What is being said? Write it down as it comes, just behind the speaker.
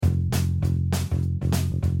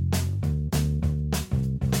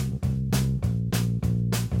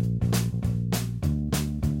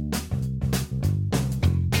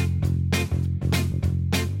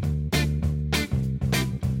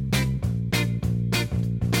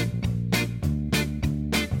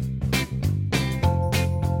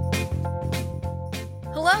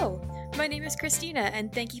name is Christina,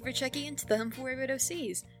 and thank you for checking into the Humble Rabbit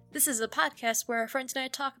OCs. This is a podcast where our friends and I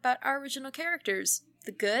talk about our original characters,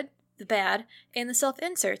 the good, the bad, and the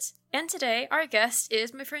self-inserts. And today, our guest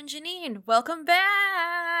is my friend Janine. Welcome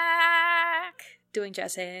back! Doing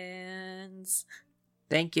jazz hands.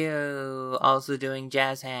 Thank you. Also doing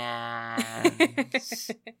jazz hands.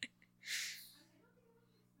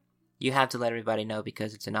 You have to let everybody know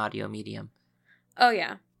because it's an audio medium. Oh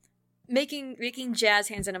yeah. Making jazz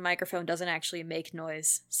hands in a microphone doesn't actually make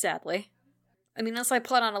noise, sadly. I mean, unless I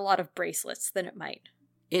put on a lot of bracelets, then it might.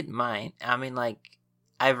 It might. I mean,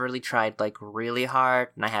 I've really tried, really hard,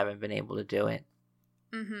 and I haven't been able to do it.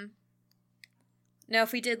 Mm-hmm. Now,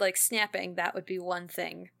 if we did, snapping, that would be one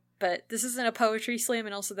thing. But this isn't a poetry slam,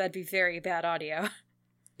 and also that'd be very bad audio.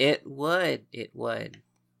 It would. It would.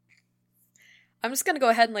 I'm just gonna go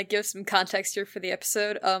ahead and give some context here for the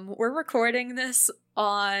episode. We're recording this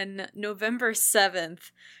on November 7th,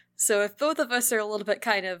 so if both of us are a little bit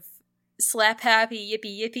kind of slap happy,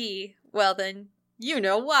 yippee yippee, well then, you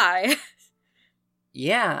know why.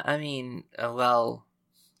 Yeah, I mean,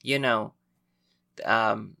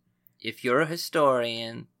 if you're a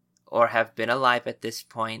historian or have been alive at this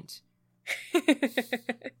point,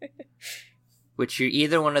 which you're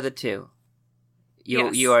either one of the two.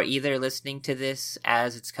 You are either listening to this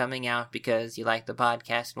as it's coming out because you like the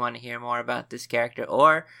podcast and want to hear more about this character,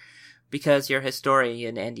 or because you're a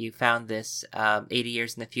historian and you found this 80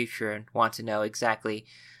 years in the future and want to know exactly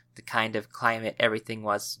the kind of climate everything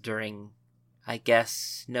was during, I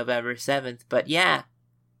guess, November 7th. But yeah.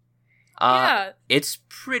 It's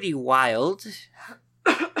pretty wild.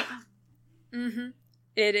 Mm-hmm.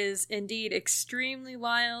 It is indeed extremely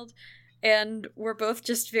wild, and we're both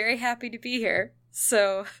just very happy to be here.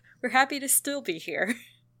 So, we're happy to still be here.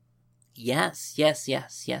 Yes.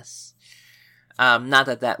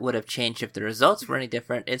 Not that would have changed if the results were any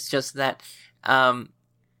different. It's just that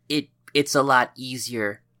it's a lot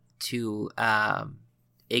easier to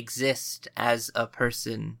exist as a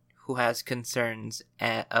person who has concerns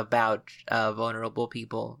about vulnerable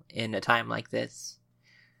people in a time like this.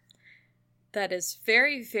 That is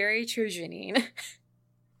very, very true, Janine.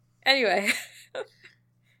 Anyway...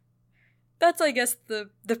 That's, I guess, the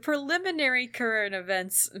preliminary current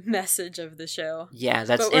events message of the show. Yeah,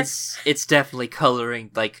 it's definitely coloring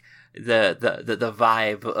the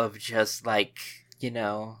vibe of just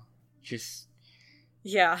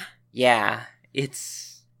Yeah,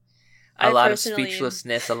 it's a lot of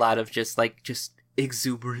speechlessness, a lot of just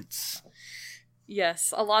exuberance.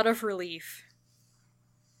 Yes, a lot of relief.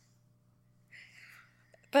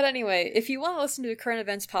 But anyway, if you want to listen to a current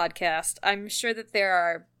events podcast, I'm sure that there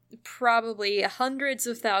are probably hundreds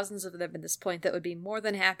of thousands of them at this point that would be more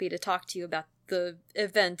than happy to talk to you about the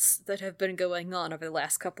events that have been going on over the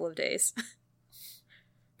last couple of days.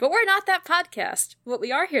 But we're not that podcast. What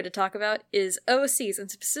we are here to talk about is OCs,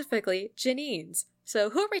 and specifically Janine's. So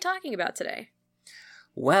who are we talking about today?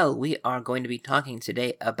 Well, we are going to be talking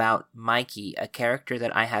today about Mikey, a character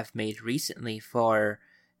that I have made recently for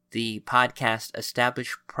the podcast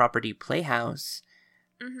Established Property Playhouse.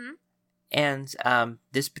 Mm-hmm. And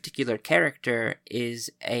this particular character is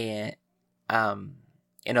an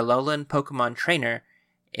Alolan Pokemon trainer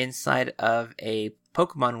inside of a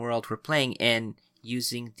Pokemon world we're playing in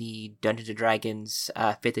using the Dungeons & Dragons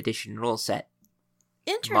 5th edition rule set.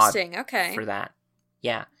 Interesting, okay. For that,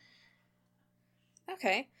 yeah.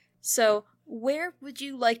 Okay, so where would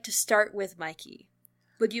you like to start with Mikey?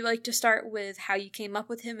 Would you like to start with how you came up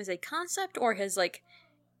with him as a concept, or his,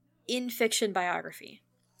 in-fiction biography?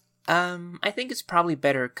 I think it's probably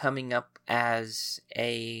better coming up as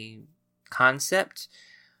a concept,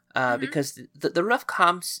 because the rough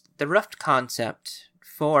concept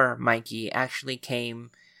for Mikey actually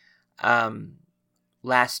came,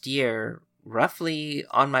 last year, roughly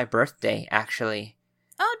on my birthday, actually.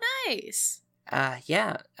 Oh, nice!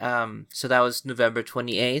 Yeah, so that was November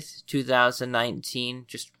 28th, 2019,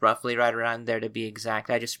 just roughly right around there to be exact.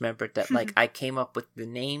 I just remembered that, I came up with the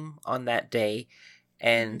name on that day,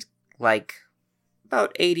 and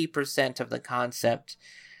about 80% of the concept.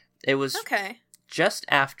 It was just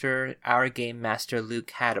after our game master Luke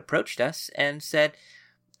had approached us and said,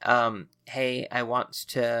 hey, I want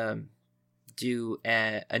to do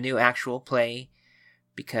a new actual play,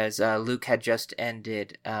 because Luke had just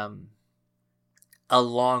ended a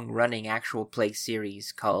long-running actual play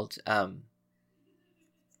series called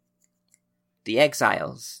The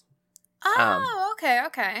Exiles. Oh,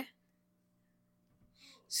 okay.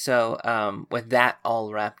 So, with that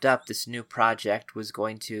all wrapped up, this new project was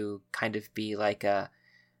going to kind of be like a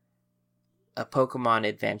Pokemon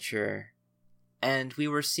adventure, and we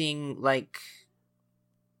were seeing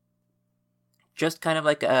just kind of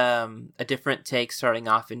like a different take starting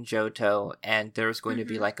off in Johto, and there's going to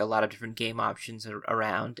be like a lot of different game options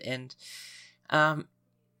around, and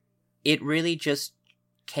it really just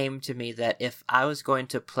came to me that if I was going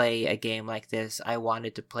to play a game like this, I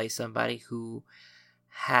wanted to play somebody who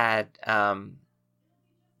had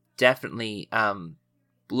definitely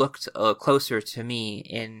looked closer to me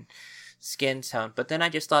in skin tone. But then I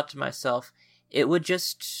just thought to myself, it would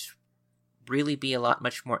just really be a lot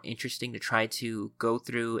much more interesting to try to go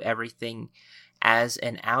through everything as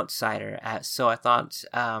an outsider. So I thought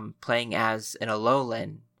playing as an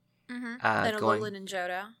Alolan. An Alolan in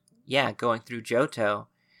Johto. Yeah, going through Johto.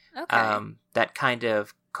 Okay. That kind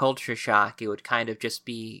of culture shock, it would kind of just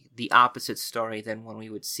be the opposite story than when we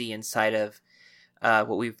would see inside of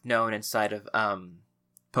what we've known inside of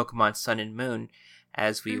Pokemon Sun and Moon,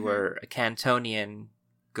 as we were a Cantonian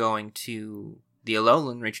going to the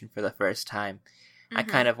Alolan region for the first time. I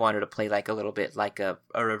kind of wanted to play like a little bit like a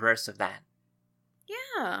reverse of that.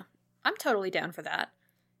 Yeah, I'm totally down for that.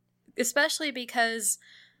 Especially because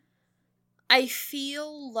I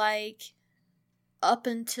feel like up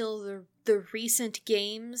until the recent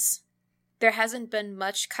games, there hasn't been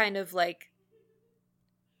much kind of like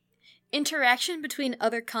interaction between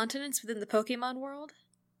other continents within the Pokemon world.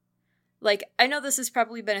 Like, I know this has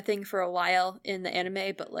probably been a thing for a while in the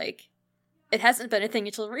anime, but like, it hasn't been a thing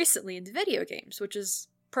until recently in the video games, which is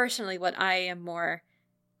personally what I am more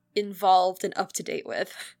involved and up to date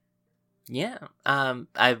with. Yeah,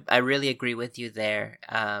 I really agree with you there.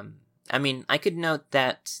 I mean, I could note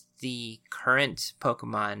that the current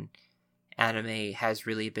Pokemon anime has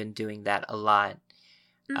really been doing that a lot.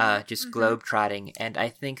 Just globetrotting, and I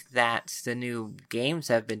think that the new games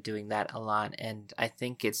have been doing that a lot, and I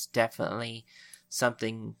think it's definitely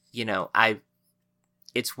something,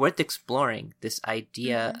 it's worth exploring, this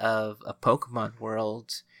idea of a Pokemon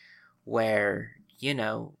world where,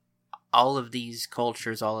 all of these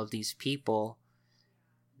cultures, all of these people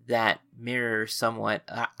that mirror somewhat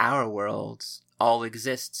our worlds all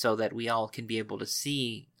exist so that we all can be able to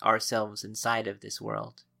see ourselves inside of this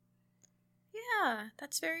world. Yeah,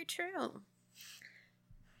 that's very true.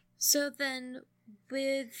 So then,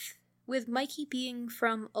 with Mikey being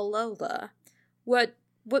from Alola, what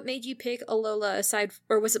made you pick Alola aside,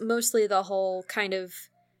 or was it mostly the whole kind of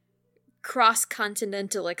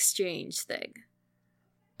cross-continental exchange thing?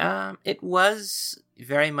 It was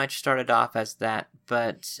very much started off as that,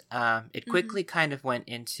 but it quickly kind of went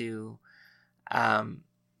into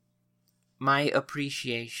my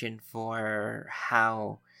appreciation for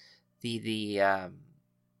how the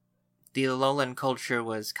Alolan culture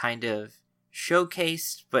was kind of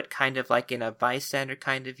showcased, but kind of like in a bystander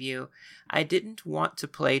kind of view. I didn't want to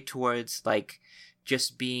play towards like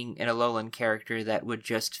just being an Alolan character that would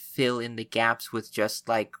just fill in the gaps with just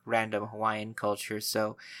like random Hawaiian culture.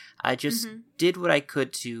 So I just did what I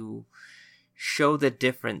could to show the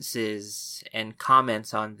differences and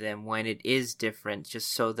comments on them when it is different,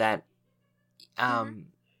 just so that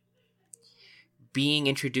being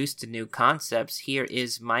introduced to new concepts. Here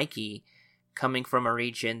is Mikey coming from a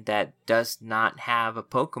region that does not have a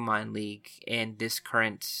Pokemon League in this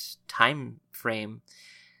current time frame,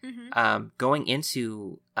 going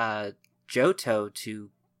into Johto to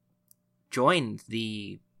join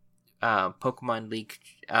the Pokemon League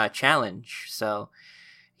challenge. So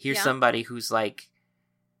here's somebody who's like,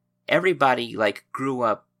 everybody like grew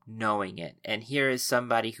up knowing it, and here is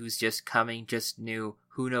somebody who's just coming, just new,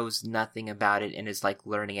 who knows nothing about it and is like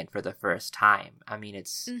learning it for the first time. I mean,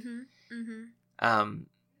 it's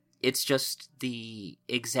it's just the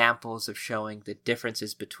examples of showing the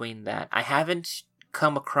differences between that. I haven't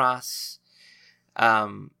come across a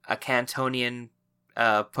Cantonian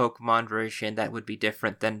Pokemon version that would be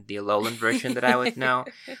different than the Alolan version that I would know.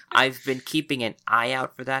 I've been keeping an eye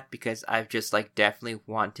out for that because I've just like definitely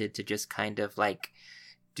wanted to just kind of like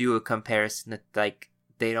do a comparison that like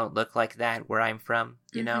they don't look like that where I'm from,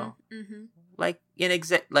 you know? Like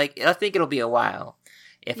I think it'll be a while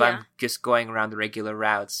if I'm just going around the regular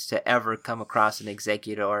routes to ever come across an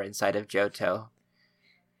Exeggutor inside of Johto.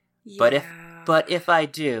 Yeah. But if I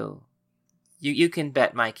do, you can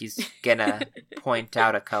bet Mikey's gonna point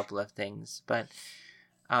out a couple of things, but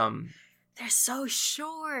they're so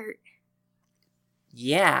short.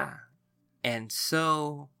 Yeah. And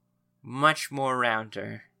so much more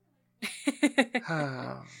rounder.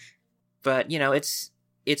 But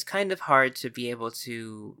it's kind of hard to be able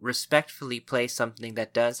to respectfully play something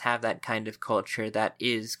that does have that kind of culture, that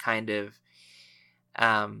is kind of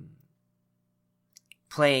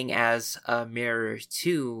playing as a mirror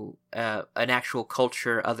to an actual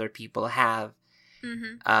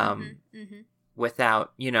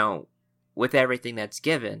without with everything that's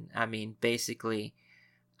given. I mean, basically,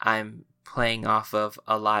 I'm playing off of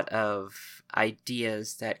a lot of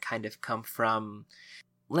ideas that kind of come from,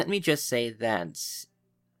 let me just say that,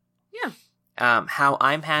 Yeah. how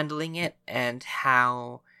I'm handling it and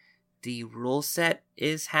how the rule set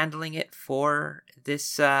is handling it for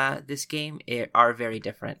this game are very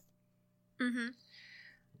different. Mm-hmm.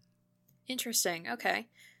 Interesting. Okay.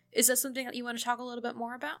 Is that something that you want to talk a little bit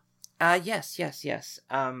more about? Yes. Yeah,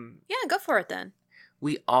 go for it then.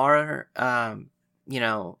 We are,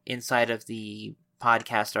 inside of the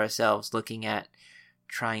podcast ourselves, looking at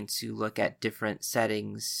trying to look at different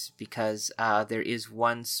settings because there is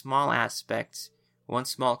one small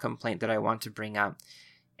complaint that I want to bring up,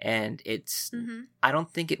 and it's, I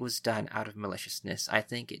don't think it was done out of maliciousness. I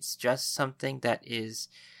think it's just something that is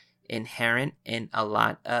inherent in a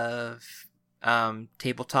lot of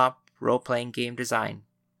tabletop role-playing game design.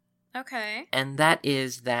 Okay. And that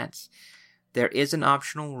is that there is an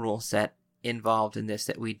optional rule set involved in this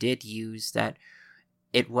that we did use, that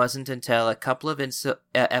it wasn't until a couple of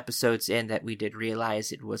episodes in that we did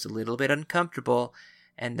realize it was a little bit uncomfortable,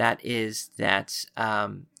 and that is that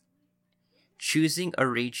choosing a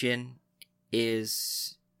region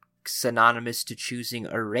is synonymous to choosing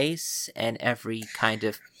a race, and every kind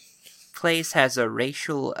of place has a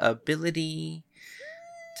racial ability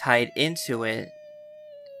tied into it.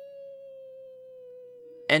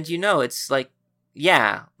 And it's like,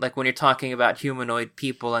 yeah, like when you're talking about humanoid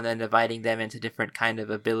people and then dividing them into different kind of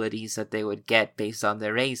abilities that they would get based on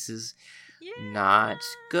their races, not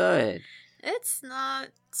good. It's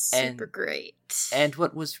not super great. And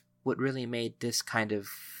what really made this kind of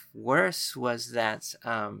worse was that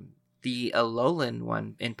the Alolan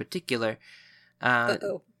one in particular,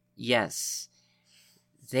 yes,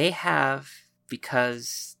 they have,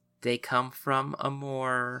 because they come from a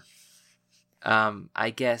more,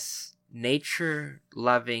 I guess,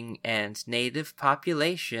 nature-loving and native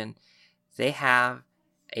population, they have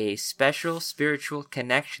a special spiritual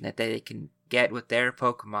connection that they can get with their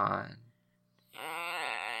Pokemon.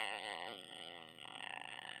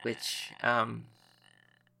 Which,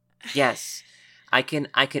 yes, I can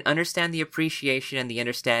understand the appreciation and the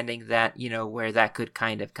understanding that, where that could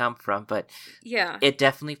kind of come from, but yeah, it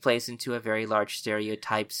definitely plays into a very large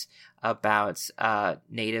stereotypes about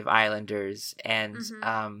native islanders and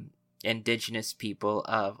indigenous people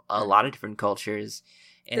of a lot of different cultures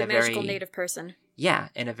in the a magical very native person. Yeah,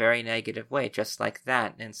 in a very negative way, just like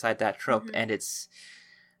that, inside that trope. And it's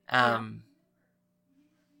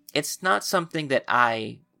it's not something that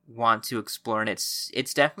I want to explore, and it's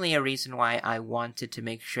definitely a reason why I wanted to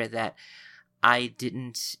make sure that I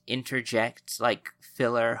didn't interject like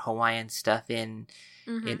filler Hawaiian stuff in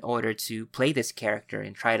order to play this character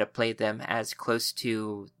and try to play them as close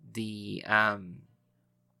to the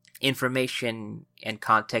information and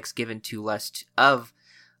context given to us of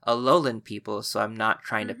Alolan people. So I'm not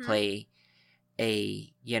trying to play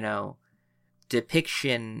a,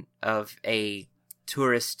 depiction of a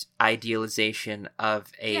tourist idealization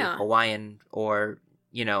of a Hawaiian or,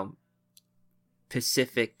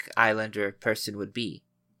 Pacific Islander person would be.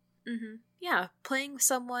 Yeah, playing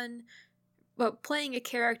a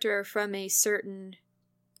character from a certain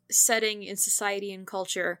setting in society and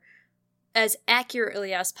culture as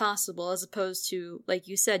accurately as possible, as opposed to, like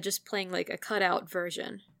you said, just playing like a cutout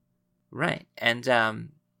version. Right. And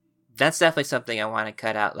that's definitely something I want to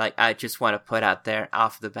cut out. Like, I just want to put out there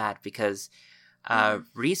off the bat, because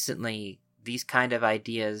recently these kind of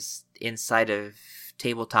ideas inside of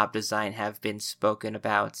tabletop design have been spoken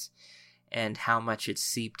about, and how much it's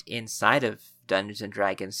seeped inside of Dungeons and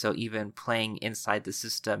Dragons. So even playing inside the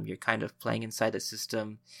system, you're kind of playing inside a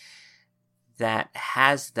system that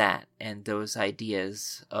has that and those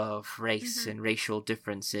ideas of race and racial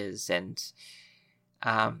differences, and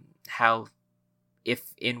how,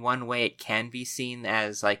 if in one way it can be seen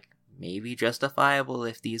as like maybe justifiable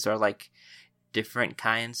if these are like different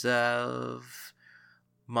kinds of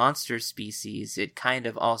monster species, it kind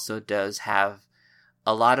of also does have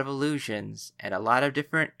a lot of illusions and a lot of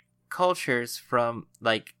different cultures from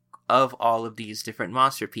like of all of these different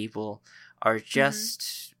monster people are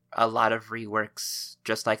just a lot of reworks,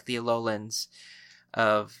 just like the Alolans,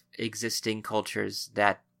 of existing cultures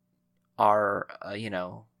that are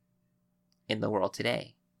in the world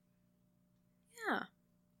today. Yeah.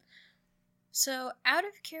 So, out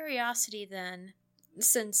of curiosity then,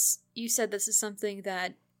 since you said this is something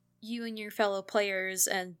that you and your fellow players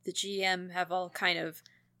and the GM have all kind of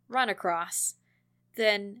run across,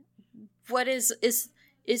 then what is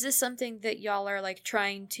this something that y'all are like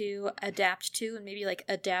trying to adapt to and maybe like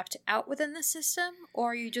adapt out within the system?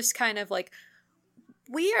 Or are you just kind of like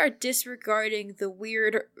we are disregarding the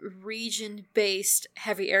weird region-based,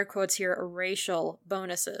 heavy air quotes here, racial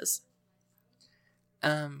bonuses.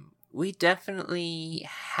 We definitely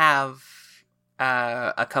have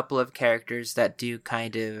a couple of characters that do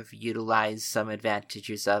kind of utilize some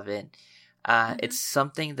advantages of it. It's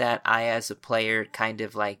something that I, as a player, kind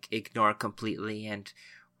of like ignore completely, and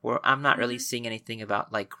I'm not really seeing anything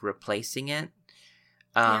about like replacing it.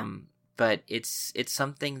 But it's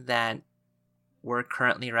something that we're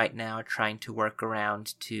currently right now trying to work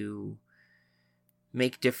around to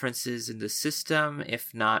make differences in the system,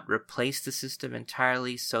 if not replace the system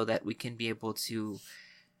entirely, so that we can be able to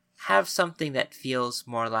have something that feels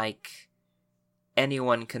more like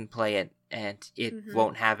anyone can play it, and it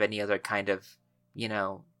won't have any other kind of,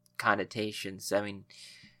 connotations. I mean,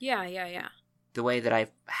 yeah. The way that I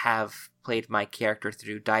have played my character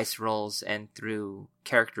through dice rolls and through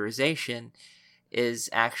characterization is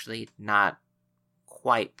actually not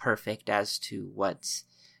quite perfect as to what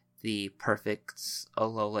the perfect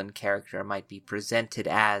Alolan character might be presented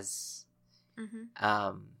as,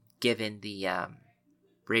 given the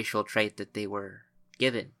racial trait that they were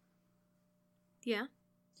given. Yeah.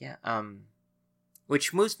 Yeah.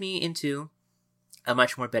 Which moves me into a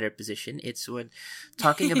much more better position. It's when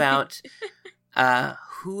talking about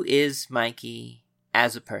who is Mikey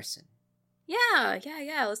as a person. Yeah.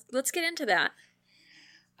 Let's get into that.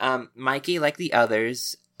 Mikey, like the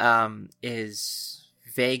others, is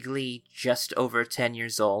vaguely just over 10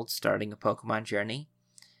 years old, starting a Pokemon journey.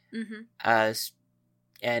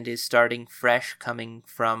 And is starting fresh, coming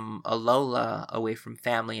from Alola, away from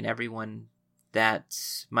family and everyone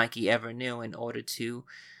that Mikey ever knew, in order to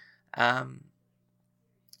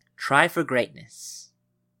try for greatness.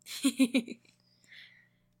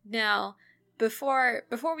 Now, before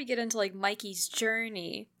we get into like Mikey's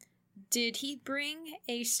journey, did he bring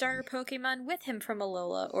a starter Pokemon with him from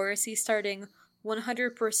Alola, or is he starting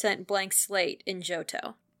 100% blank slate in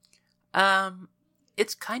Johto?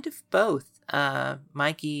 It's kind of both.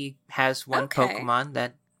 Mikey has one Pokemon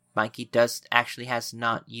that Mikey has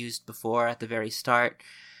not used before at the very start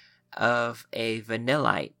of a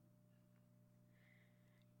Vanillite.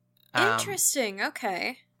 Interesting,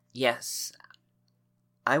 okay. Yes.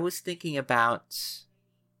 I was thinking about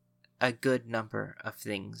a good number of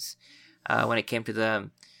things when it came to the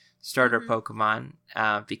starter Pokemon,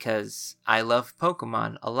 because I love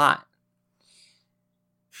Pokemon a lot.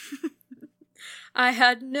 I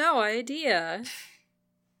had no idea.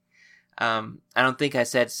 I don't think I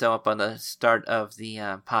said so up on the start of the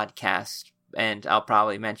podcast, and I'll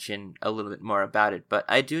probably mention a little bit more about it, but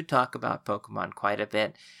I do talk about Pokemon quite a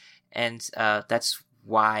bit, and that's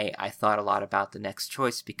why I thought a lot about the next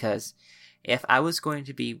choice, because if I was going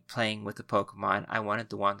to be playing with a Pokemon, I wanted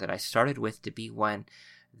the one that I started with to be one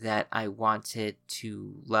that I wanted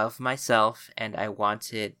to love myself, and I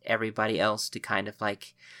wanted everybody else to kind of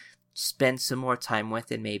like spend some more time with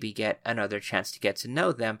and maybe get another chance to get to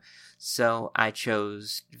know them. So I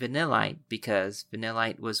chose Vanillite because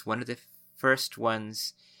Vanillite was one of the first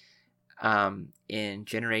ones in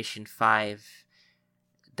Generation 5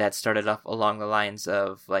 that started off along the lines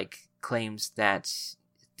of like claims that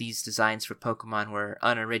these designs for Pokemon were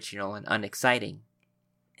unoriginal and unexciting.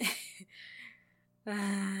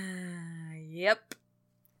 Yep.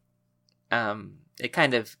 It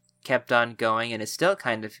kind of kept on going and is still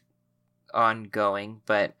kind of ongoing,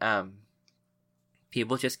 but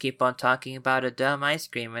people just keep on talking about a dumb ice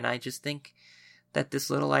cream, and I just think that this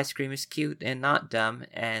little ice cream is cute and not dumb,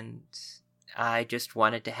 and I just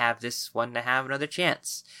wanted to have this one to have another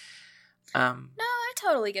chance. No, I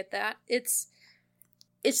totally get that. It's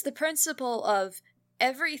the principle of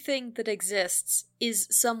everything that exists is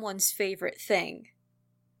someone's favorite thing.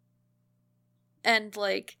 And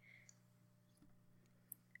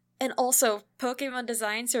also, Pokemon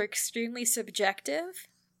designs are extremely subjective.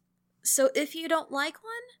 So if you don't like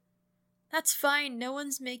one, that's fine. No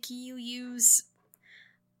one's making you use,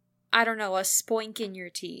 I don't know, a Spoink in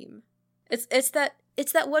your team. It's that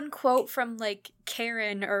one quote from like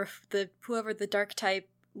Karen or whoever the dark type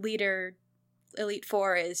leader Elite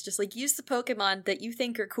Four is, just like, use the Pokemon that you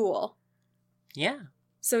think are cool. Yeah.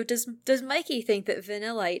 So does Mikey think that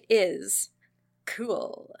Vanillite is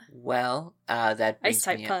cool? Well, that brings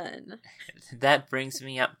Ice-type pun. That brings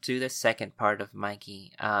me up to the second part of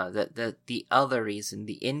Mikey. The other reason,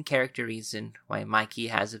 the in-character reason why Mikey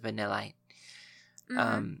has a Vanillite.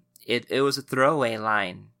 It was a throwaway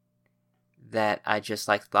line that I just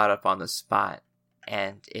like thought up on the spot,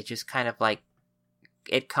 and it just kind of like,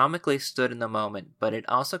 it comically stood in the moment, but it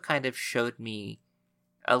also kind of showed me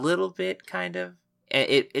a little bit, kind of.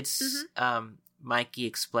 It's Mikey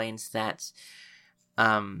explains that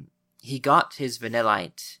he got his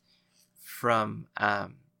Vanillite from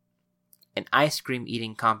an ice cream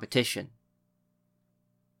eating competition.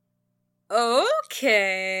 Okay.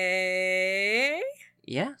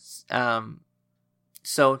 Yes.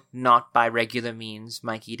 So not by regular means.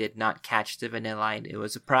 Mikey did not catch the Vanillite. It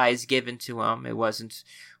was a prize given to him. It wasn't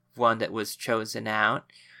one that was chosen out.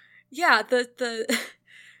 Yeah,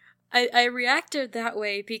 I reacted that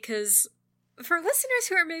way because for listeners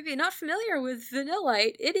who are maybe not familiar with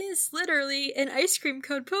Vanillite, it is literally an ice cream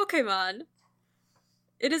cone Pokemon.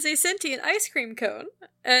 It is a sentient ice cream cone,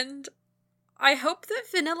 and I hope that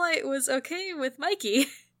Vanillite was okay with Mikey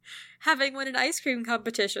having won an ice cream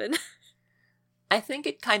competition. I think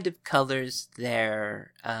it kind of colors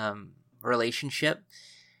their relationship.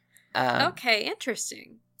 Okay,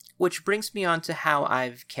 interesting. Which brings me on to how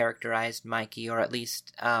I've characterized Mikey, or at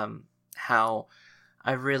least how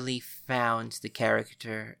I really found the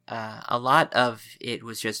character. A lot of it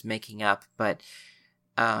was just making up, but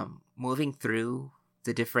moving through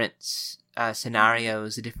the different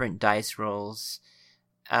scenarios, the different dice rolls,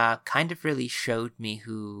 kind of really showed me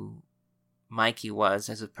who Mikey was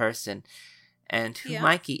as a person. And who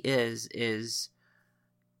Mikey is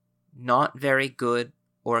not very good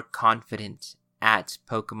or confident at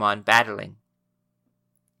Pokemon battling.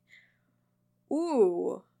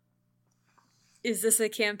 Ooh. Is this a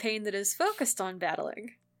campaign that is focused on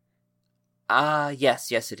battling?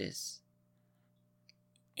 Yes it is.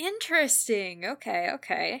 Interesting.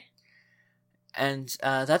 Okay. And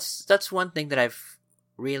that's one thing that I've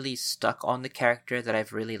really stuck on the character, that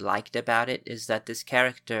I've really liked about it, is that this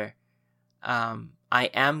character, I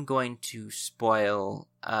am going to spoil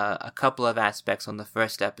a couple of aspects on the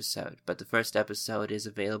first episode, but the first episode is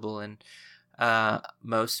available in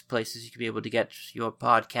most places you can be able to get your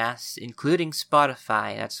podcasts, including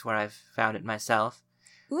Spotify. That's where I've found it myself.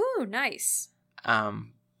 Ooh, nice.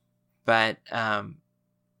 But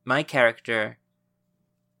my character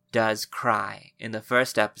does cry in the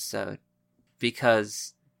first episode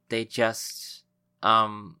because they just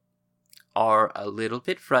are a little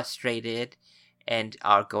bit frustrated and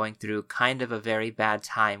are going through kind of a very bad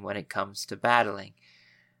time when it comes to battling.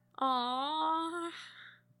 Aww.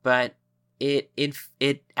 But it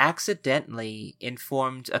accidentally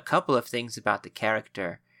informed a couple of things about the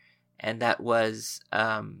character, and that was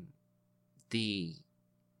the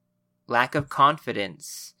lack of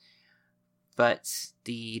confidence, but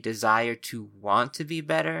the desire to want to be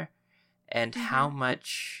better, and how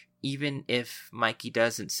much, even if Mikey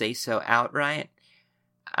doesn't say so outright,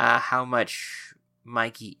 how much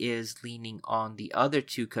Mikey is leaning on the other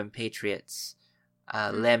two compatriots,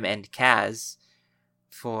 Lem and Kaz,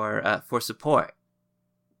 for support.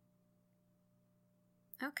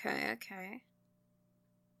 Okay.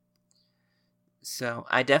 So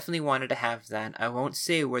I definitely wanted to have that. I won't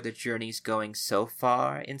say where the journey's going so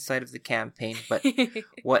far inside of the campaign, but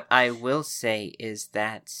what I will say is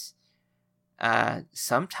that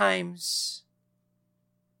sometimes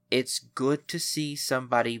it's good to see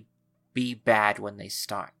somebody be bad when they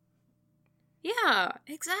start. Yeah,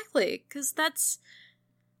 exactly. Because that's...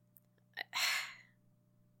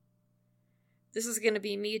 This is going to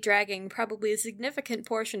be me dragging probably a significant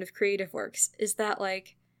portion of creative works, is that,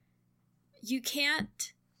 like, you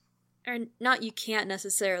can't, or not you can't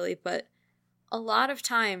necessarily, but a lot of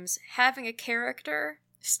times having a character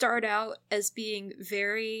start out as being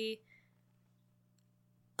very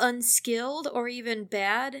unskilled or even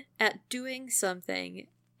bad at doing something,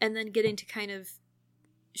 and then getting to kind of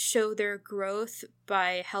show their growth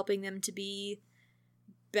by helping them to be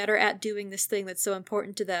better at doing this thing that's so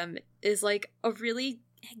important to them, is like a really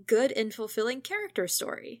good and fulfilling character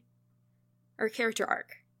story. Or character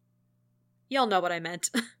arc. Y'all know what I meant.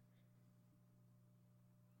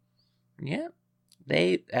 Yeah.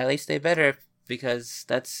 At least they better, because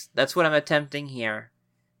that's what I'm attempting here.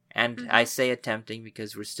 And I say attempting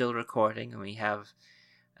because we're still recording and we have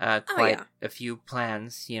quite a few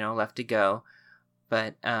plans, left to go.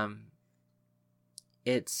 But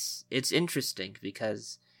it's interesting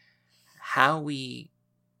because how we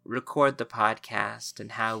record the podcast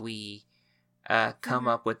and how we come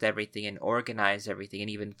up with everything and organize everything and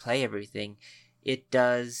even play everything, it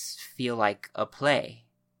does feel like a play.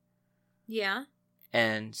 Yeah.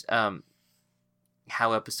 And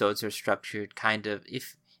how episodes are structured, kind of,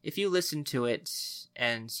 if you listen to it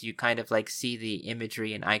and you kind of like see the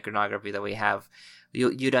imagery and iconography that we have,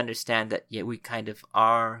 you'd understand that we kind of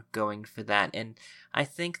are going for that. And I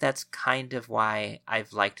think that's kind of why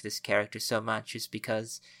I've liked this character so much, is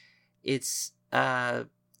because it's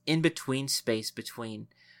in between space between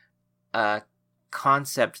a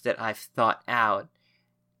concept that I've thought out,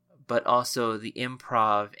 but also the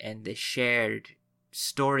improv and the shared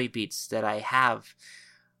story beats that I have.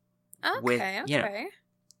 Okay.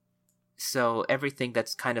 So everything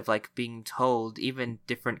that's kind of like being told, even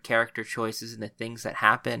different character choices and the things that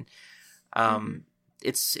happen,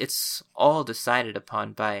 it's all decided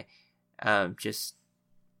upon by just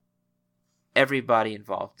everybody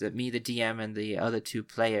involved. Me, the DM, and the other two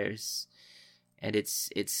players, and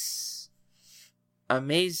it's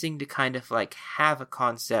amazing to kind of like have a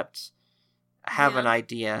concept, have an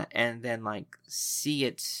idea, and then like see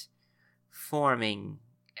it forming.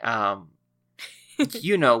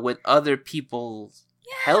 With other people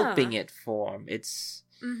helping it form. It's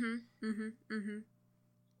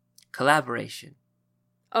collaboration.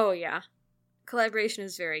 Oh yeah, collaboration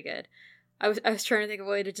is very good. I was trying to think of a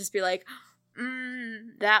way to just be like,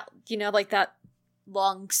 that like that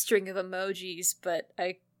long string of emojis, but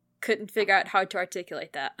I couldn't figure out how to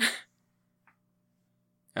articulate that.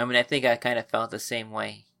 I mean, I think I kind of felt the same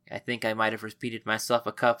way. I think I might have repeated myself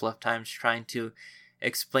a couple of times trying to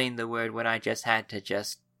explain the word when I just had to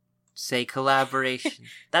just say collaboration.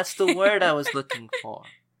 That's the word I was looking for.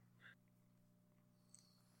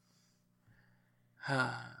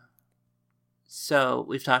 So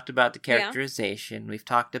we've talked about the characterization. We've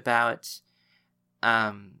talked about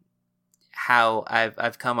how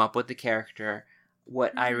I've come up with the character.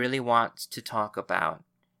 What I really want to talk about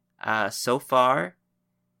so far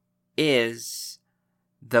is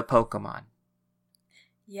the Pokemon.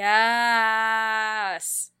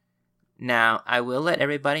 Yes. Now, I will let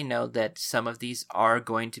everybody know that some of these are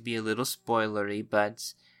going to be a little spoilery,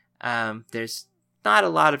 but there's not a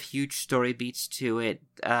lot of huge story beats to it.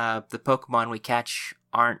 The Pokemon we catch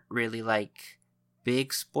aren't really like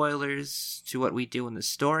big spoilers to what we do in the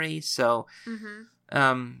story, so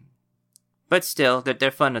but still, they're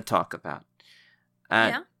fun to talk about.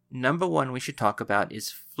 Number one we should talk about is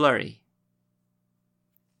Flurry.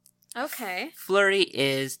 Okay. Flurry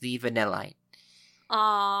is the Vanillite.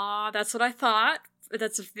 Aw, that's what I thought.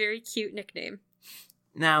 That's a very cute nickname.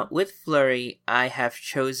 Now, with Flurry, I have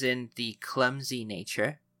chosen the clumsy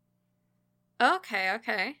nature.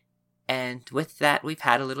 Okay. And with that, we've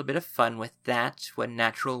had a little bit of fun with that when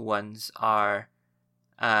natural ones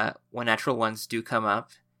do come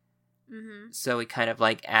up. So we kind of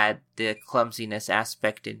like add the clumsiness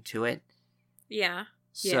aspect into it. Yeah.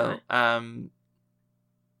 So,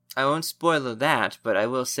 I won't spoil that, but I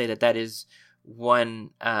will say that is one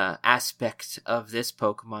aspect of this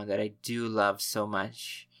Pokemon that I do love so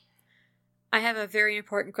much. I have a very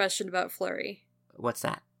important question about Flurry. What's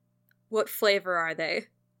that? What flavor are they?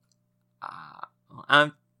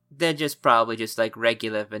 They're just probably just like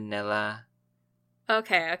regular vanilla.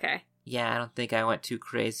 Okay. Yeah, I don't think I went too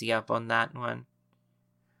crazy up on that one.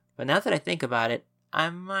 But now that I think about it, I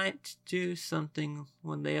might do something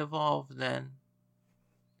when they evolve then.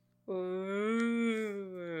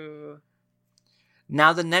 Ooh.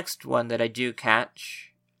 Now the next one that I do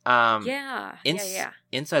catch, inside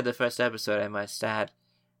the first episode, I must add.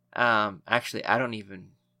 Actually, I don't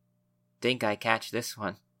even think I catch this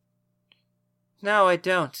one. No, I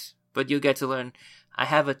don't. But you get to learn. I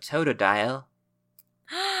have a Totodile.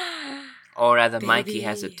 Or rather, Mikey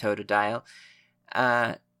has a Totodile.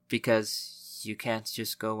 Because you can't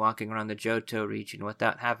just go walking around the Johto region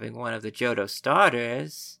without having one of the Johto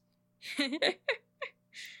starters.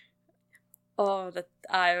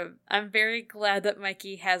 I'm very glad that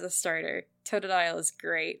Mikey has a starter. Totodile is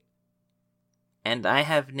great. And I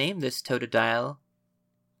have named this Totodile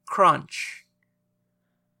Crunch.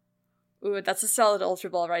 Ooh, that's a solid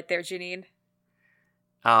Ultra Ball right there, Janine.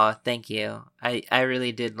 Oh, thank you. I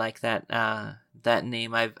really did like that that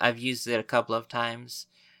name. I've used it a couple of times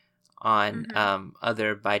on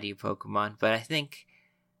other Bitey Pokemon, but I think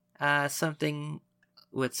something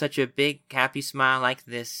with such a big happy smile like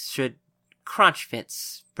this should Crunch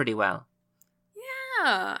fits pretty well.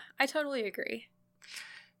 Yeah, I totally agree.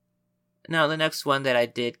 Now, the next one that I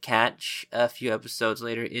did catch a few episodes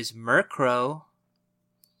later is Murkrow,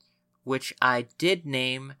 which I did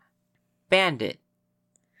name Bandit.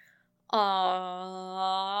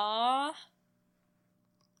 Aww.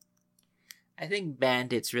 I think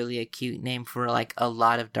Bandit's really a cute name for like a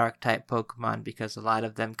lot of Dark-type Pokemon because a lot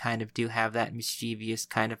of them kind of do have that mischievous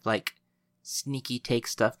kind of like sneaky take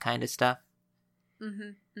stuff kind of stuff.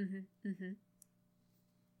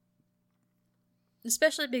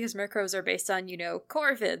 Especially because Murkrows are based on,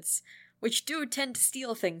 Corvids, which do tend to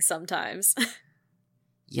steal things sometimes.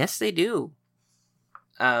 Yes, they do.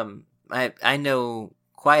 I know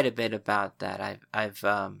quite a bit about that. I've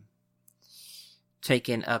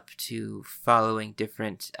taken up to following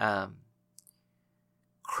different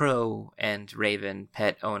Crow and Raven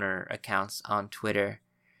pet owner accounts on Twitter.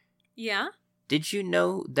 Yeah? Did you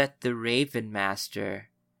know that the Raven Master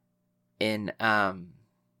in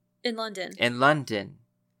London.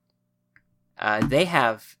 They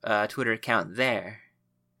have a Twitter account there.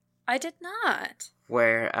 I did not.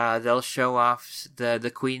 Where they'll show off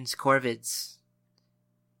the Queen's corvids.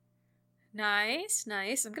 Nice. I'm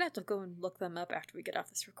going to have to go and look them up after we get off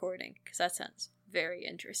this recording, because that sounds very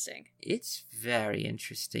interesting. It's very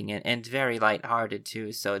interesting and very lighthearted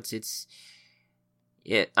too, so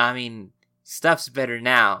I mean, stuff's better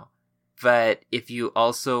now, but if you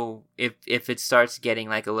also, if it starts getting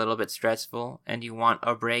like a little bit stressful and you want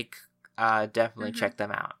a break, definitely check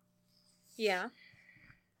them out. Yeah.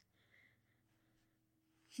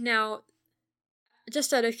 Now,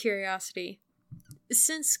 just out of curiosity,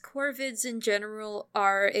 since corvids in general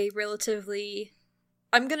are a relatively,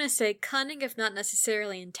 I'm gonna say cunning if not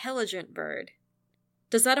necessarily intelligent bird,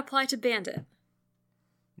 does that apply to Bandit?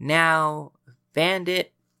 Now,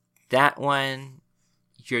 Bandit, that one,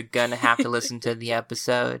 you're gonna have to listen to the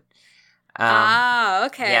episode.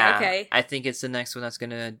 Okay, yeah, okay. I think it's the next one that's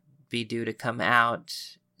gonna be due to come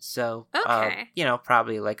out. So, okay.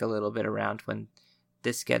 Probably like a little bit around when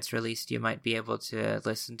this gets released, you might be able to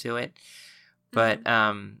listen to it. But,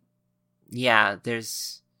 yeah,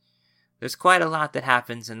 there's quite a lot that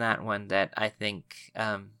happens in that one that I think,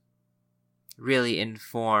 really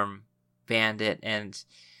inform Bandit, and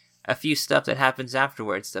a few stuff that happens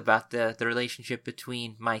afterwards about the relationship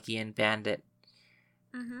between Mikey and Bandit.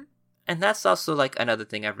 Mm-hmm. And that's also, like, another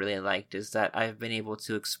thing I've really liked, is that I've been able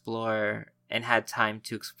to explore and had time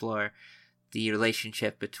to explore the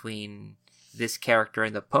relationship between this character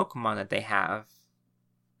and the Pokemon that they have.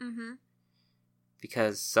 Mm-hmm.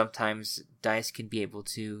 Because sometimes DICE can be able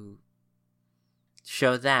to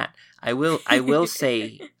show that. I will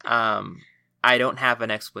say, I don't have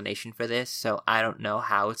an explanation for this, so I don't know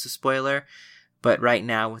how it's a spoiler. But right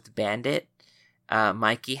now with Bandit,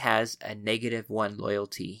 Mikey has a -1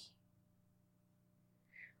 loyalty.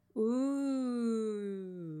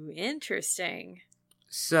 Ooh, interesting.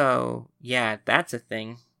 So, yeah, that's a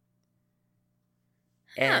thing.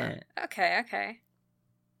 And, Okay.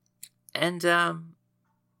 And,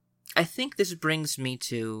 I think this brings me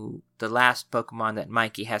to the last Pokemon that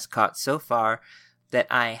Mikey has caught so far that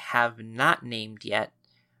I have not named yet.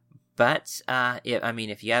 But,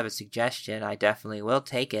 if you have a suggestion, I definitely will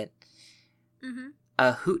take it. Mm-hmm.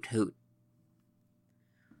 A Hoot-Hoot.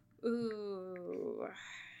 Ooh.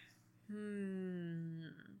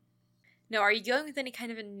 Now, are you going with any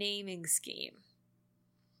kind of a naming scheme?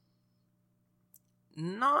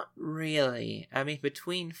 Not really. I mean,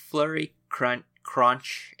 between Flurry,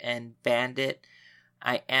 Crunch, and Bandit,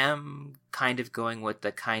 I am kind of going with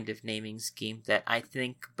the kind of naming scheme that I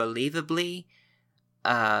think believably,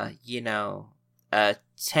 a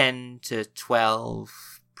 10 to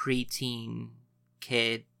 12 preteen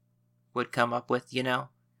kid would come up with,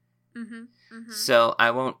 Mm-hmm. Mm-hmm. So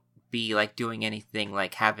I won't be like doing anything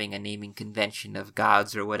like having a naming convention of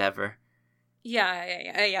gods or whatever. Yeah,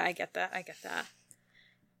 I get that.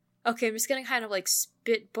 Okay, I'm just gonna kind of like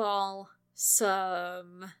spitball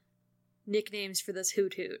some nicknames for this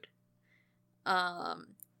Hoot-Hoot.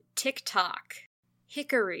 TikTok,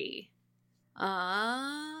 Hickory,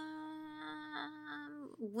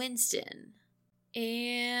 Winston,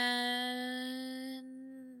 and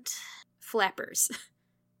Flappers.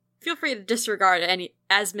 Feel free to disregard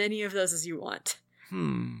as many of those as you want.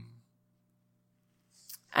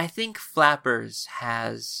 I think Flappers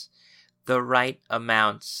has the right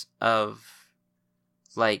amounts of,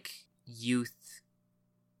 like, youth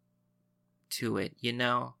to it,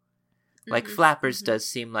 Like, Flappers does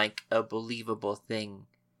seem like a believable thing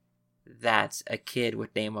that a kid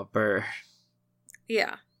would name a bird.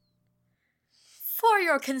 Yeah. For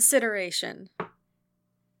your consideration.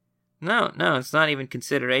 No, it's not even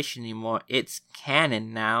consideration anymore. It's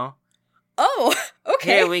canon now. Oh,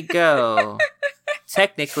 okay. Here we go.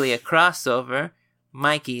 Technically a crossover.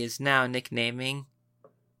 Mikey is now nicknaming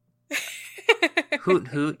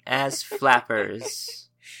Hoot-Hoot as Flappers.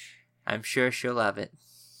 I'm sure she'll love it.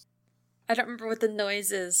 I don't remember what the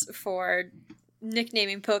noise is for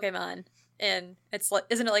nicknaming Pokemon. And it's like,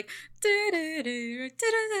 isn't it like...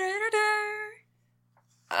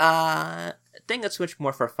 I think it's much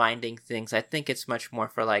more for finding things. I think it's much more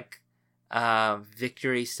for like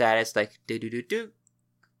victory status, like do-do-do-do.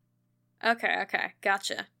 Okay,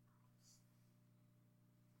 gotcha.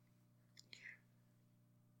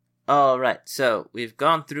 Alright, so we've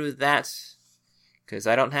gone through that, because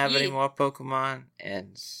I don't have any more Pokemon,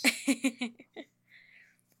 and...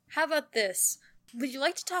 How about this? Would you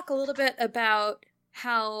like to talk a little bit about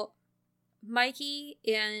how Mikey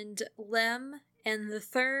and Lem and the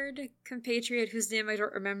third compatriot whose name I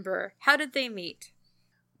don't remember, how did they meet?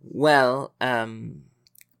 Well, Lem,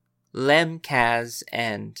 Kaz,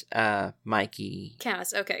 and Mikey.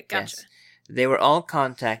 Kaz, okay, gotcha. Yes, they were all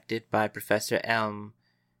contacted by Professor Elm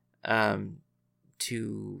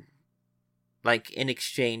to, like, in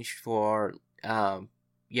exchange for, help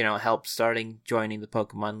joining the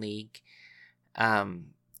Pokemon League,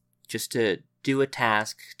 just to do a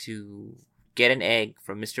task to get an egg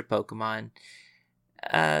from Mr. Pokemon.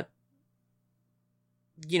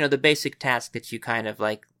 The basic task that you kind of,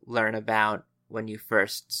 like, learn about when you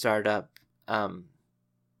first start up a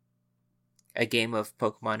game of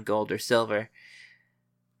Pokemon Gold or Silver.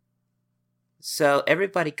 So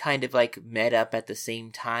everybody kind of, like, met up at the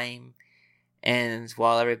same time, and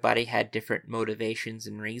while everybody had different motivations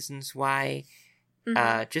and reasons why,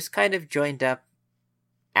 just kind of joined up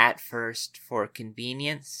at first for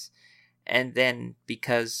convenience, and then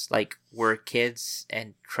because, like, we're kids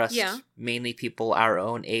and trust mainly people our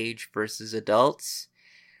own age versus adults,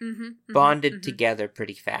 bonded together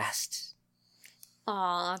pretty fast.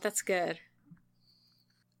 Aw, that's good.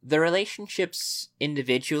 The relationships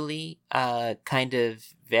individually kind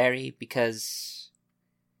of vary because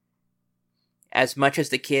as much as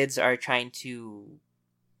the kids are trying to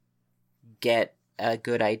get a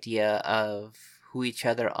good idea of who each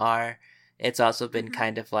other are, it's also been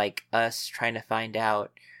kind of like us trying to find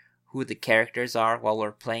out who the characters are while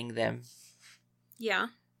we're playing them. Yeah.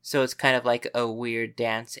 So it's kind of like a weird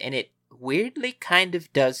dance, and it weirdly kind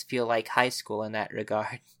of does feel like high school in that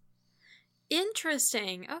regard.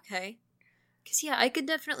 Interesting. Okay. Because, I could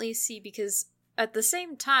definitely see, because at the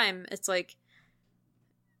same time, it's like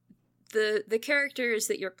the characters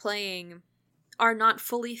that you're playing are not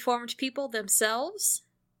fully formed people themselves.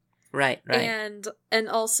 Right. And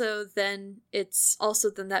also then it's also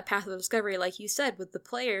then that path of discovery, like you said, with the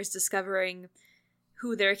players discovering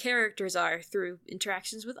who their characters are through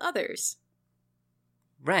interactions with others.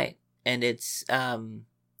 Right. And it's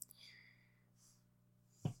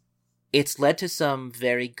led to some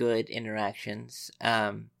very good interactions.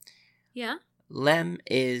 Yeah. Lem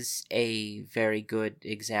is a very good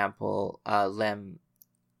example. Lem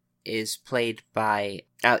is played by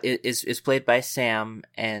Sam,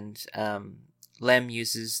 and Lem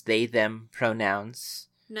uses they them pronouns.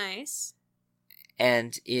 Nice.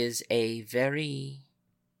 And is a very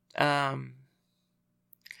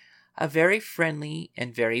friendly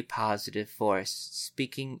and very positive force,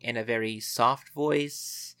 speaking in a very soft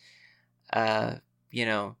voice, not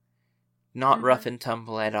rough and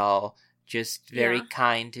tumble at all, just very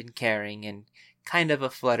kind and caring and kind of a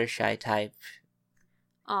Fluttershy type.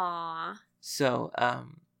 Aww. So,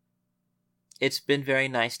 it's been very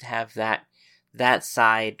nice to have that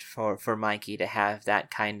side for Mikey, to have that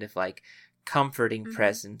kind of, like, comforting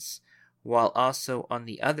presence, while also, on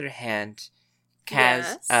the other hand,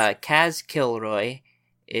 Kaz Kilroy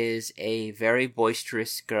is a very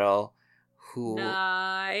boisterous girl who...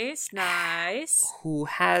 Nice. Who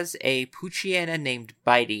has a Poochyena named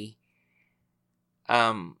Bitey,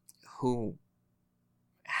 who...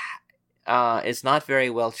 is not very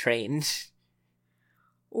well trained.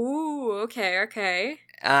 Ooh, okay.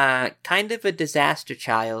 Kind of a disaster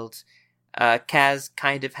child. Kaz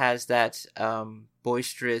kind of has that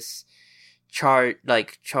boisterous charge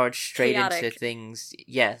straight Chaotic. into things.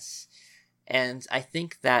 Yes. And I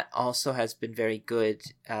think that also has been very good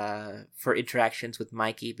for interactions with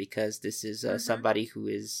Mikey, because this is somebody who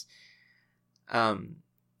is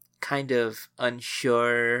kind of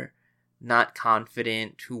unsure, not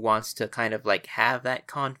confident, who wants to kind of, like, have that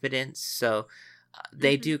confidence. So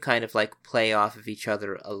they do kind of, like, play off of each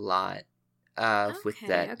other a lot with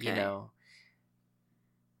that,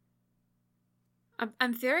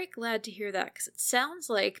 I'm very glad to hear that, because it sounds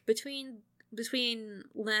like between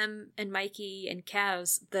Lem and Mikey and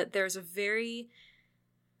Kaz that there's a very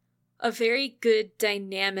good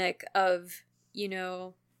dynamic of,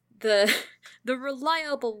 the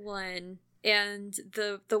reliable one and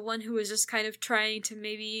the one who is just kind of trying to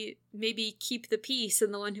maybe keep the peace,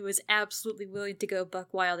 and the one who is absolutely willing to go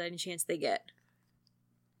buck wild any chance they get.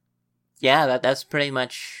 Yeah, that's pretty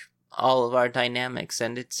much all of our dynamics,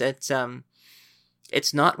 and it's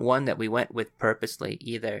not one that we went with purposely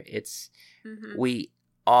either. It's we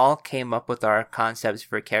all came up with our concepts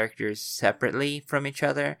for characters separately from each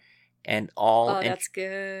other, and that's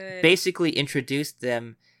good. Basically introduced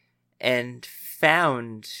them and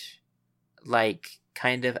found, like,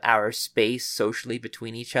 kind of our space socially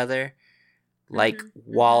between each other, like,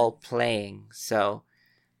 while playing. So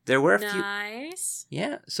There were a few. Nice.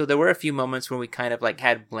 Yeah, so there were a few moments where we kind of like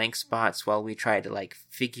had blank spots while we tried to like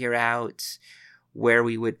figure out where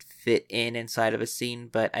we would fit in inside of a scene,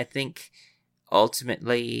 but I think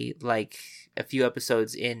ultimately, like a few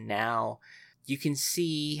episodes in now, you can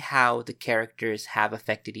see how the characters have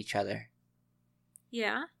affected each other.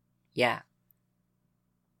 Yeah. Yeah.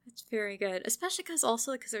 It's very good, especially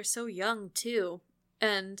because they're so young too.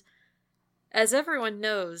 And as everyone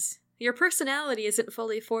knows, your personality isn't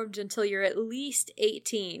fully formed until you're at least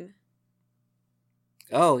 18.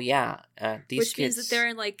 Oh yeah, Which means that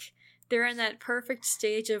they're in that perfect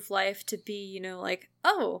stage of life to be, like,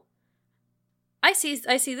 oh, I see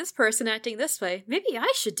this person acting this way. Maybe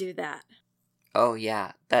I should do that. Oh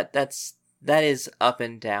yeah, that is up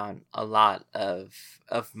and down a lot of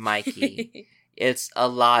Mikey. It's a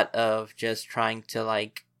lot of just trying to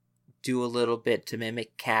like do a little bit to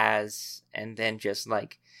mimic Kaz, and then just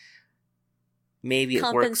like maybe it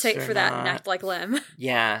compensate works or for that not. and act like Lem.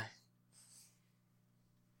 Yeah.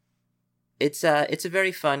 It's a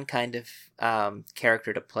very fun kind of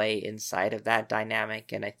character to play inside of that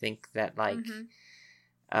dynamic, and I think that like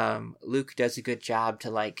Luke does a good job to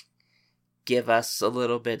like give us a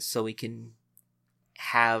little bit so we can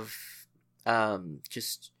have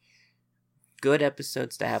just good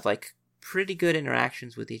episodes to have like pretty good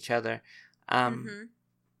interactions with each other.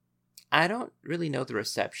 I don't really know the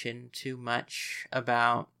reception too much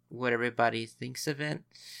about what everybody thinks of it.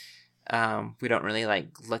 We don't really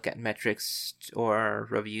like look at metrics or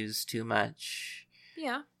reviews too much.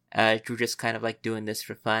 Yeah. We're just kind of like doing this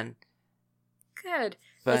for fun. Good.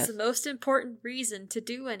 That's the most important reason to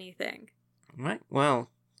do anything. Right. Well,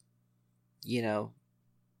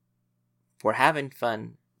 we're having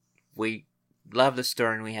fun. We love the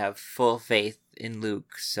story and we have full faith in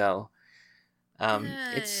Luke. So, I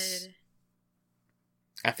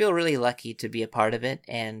feel really lucky to be a part of it.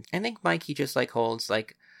 And I think Mikey just like holds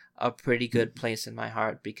like a pretty good place in my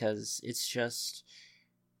heart because it's just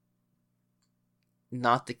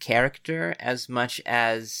not the character as much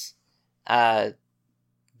as the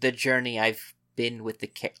journey I've been with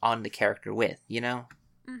on the character with, Yeah,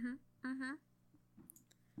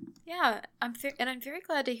 I'm very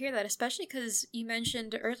glad to hear that, especially because you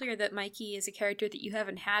mentioned earlier that Mikey is a character that you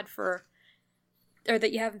haven't had or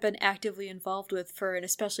that you haven't been actively involved with for an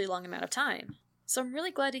especially long amount of time. So I'm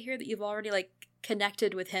really glad to hear that you've already like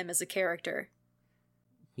connected with him as a character.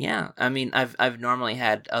 Yeah, I mean, I've normally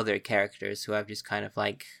had other characters who I've just kind of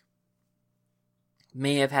like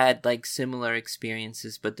may have had like similar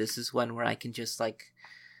experiences, but this is one where I can just like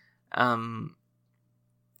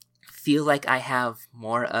feel like I have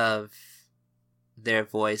more of their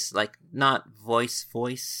voice, like not voice,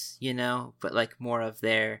 but like more of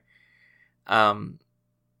their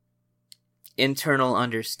internal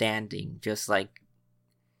understanding, just like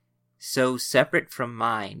so separate from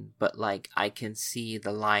mine, but like I can see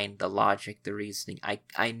the line, the logic, the reasoning.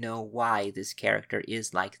 I know why this character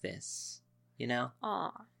is like this,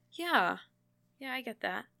 Aw, yeah, I get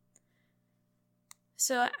that.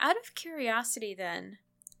 So out of curiosity then,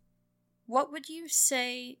 what would you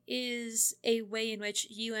say is a way in which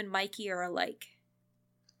you and Mikey are alike?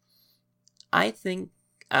 I think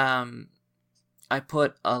I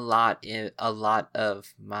put a lot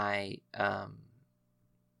of my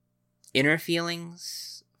inner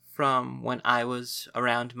feelings from when I was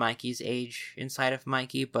around Mikey's age inside of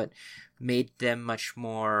Mikey, but made them much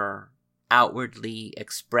more outwardly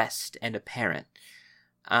expressed and apparent.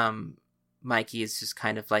 Mikey is just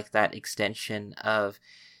kind of like that extension of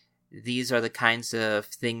these are the kinds of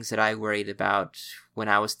things that I worried about when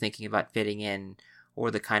I was thinking about fitting in, or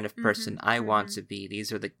the kind of person I want to be.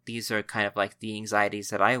 These are kind of like the anxieties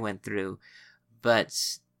that I went through,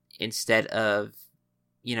 but instead of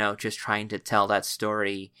just trying to tell that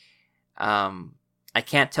story, I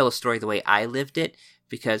can't tell a story the way I lived it,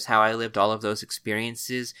 because how I lived all of those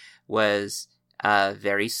experiences was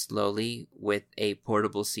very slowly with a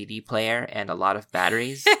portable CD player and a lot of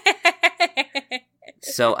batteries.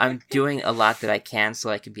 So I'm doing a lot that I can so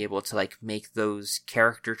I can be able to like make those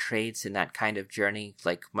character traits and that kind of journey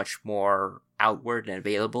like much more outward and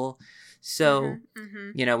available. So,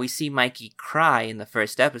 we see Mikey cry in the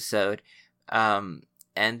first episode, and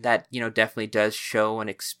that, definitely does show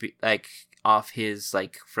an like off his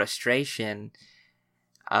like frustration,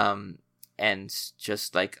 and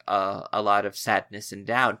just like a lot of sadness and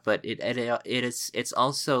doubt. But it's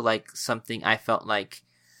also like something I felt like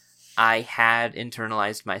I had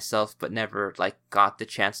internalized myself, but never like got the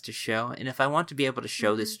chance to show. And if I want to be able to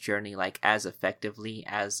show this journey like as effectively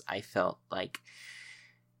as I felt, like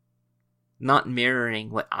not mirroring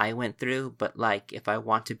what I went through, but like if I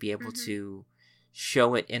want to be able to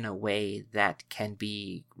show it in a way that can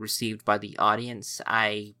be received by the audience,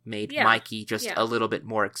 I made Mikey just a little bit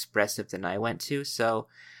more expressive than I went to. So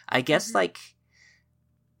I guess like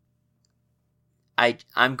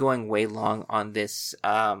I'm going way long on this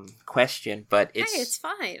question, but it's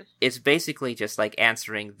fine. It's basically just like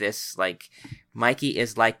answering this, like, Mikey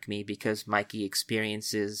is like me because Mikey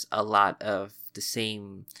experiences a lot of the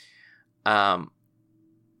same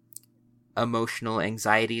emotional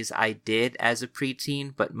anxieties I did as a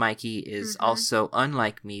preteen, but Mikey is also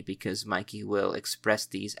unlike me because Mikey will express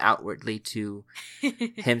these outwardly to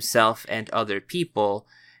himself and other people,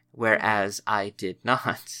 whereas I did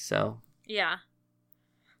not. So yeah.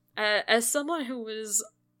 As someone who was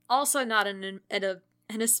also not an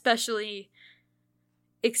especially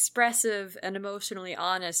expressive and emotionally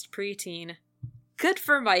honest preteen, good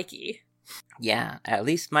for Mikey. Yeah, at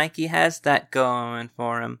least Mikey has that going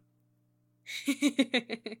for him.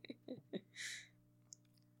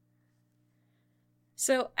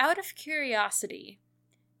 So, out of curiosity,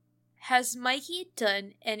 has Mikey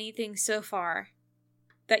done anything so far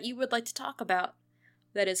that you would like to talk about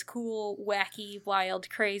that is cool, wacky, wild,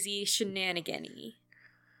 crazy, shenanigan-y?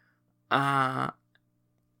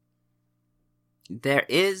 There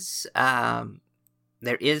is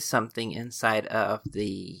something inside of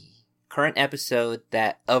the current episode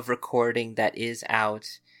of recording that is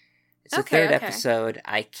out. It's the third episode.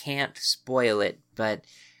 I can't spoil it, but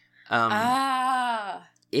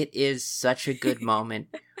it is such a good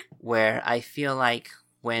moment where I feel like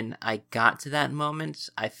when I got to that moment,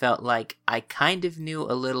 I felt like I kind of knew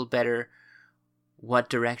a little better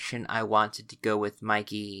what direction I wanted to go with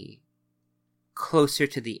Mikey closer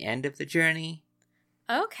to the end of the journey.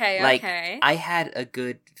 Okay. I had a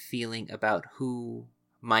good feeling about who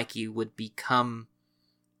Mikey would become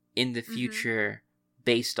in the future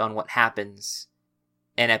based on what happens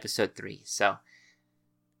in episode 3. So,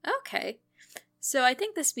 okay. So I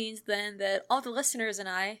think this means then that all the listeners and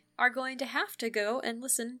I are going to have to go and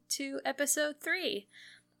listen to episode 3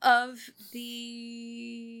 of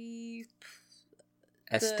the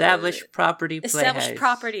Established Property Playhouse. Established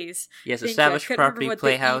Properties. Yes, Established Property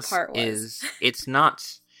Playhouse is... It's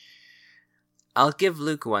not... I'll give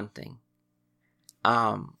Luke one thing.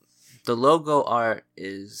 The logo art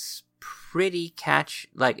is pretty catchy.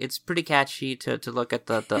 Like, it's pretty catchy to look at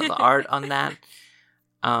the art on that.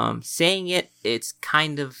 Saying it's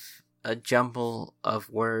kind of a jumble of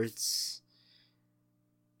words.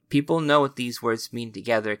 People know what these words mean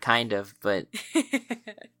together, kind of, but,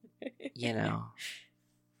 you know.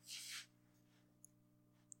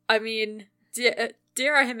 I mean,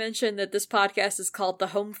 dare I mention that this podcast is called The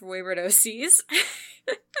Home for Wayward OCs?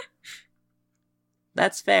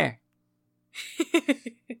 That's fair.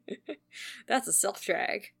 That's a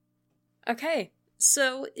self-drag. Okay.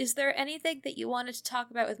 So, is there anything that you wanted to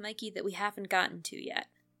talk about with Mikey that we haven't gotten to yet?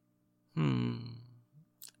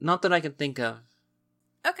 Not that I can think of.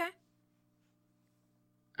 Okay.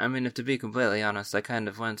 I mean, if to be completely honest, I kind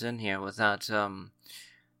of went in here without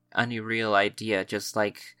any real idea. Just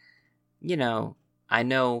like, you know, I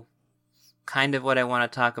know kind of what I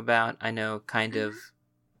want to talk about. I know kind of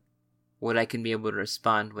what I can be able to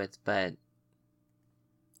respond with, but...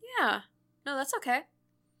 Yeah. No, that's okay.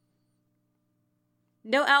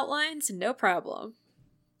 No outlines, no problem.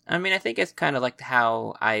 I mean, I think it's kind of like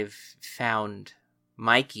how I've found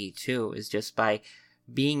Mikey, too, is just by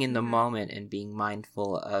being in the moment and being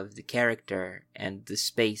mindful of the character and the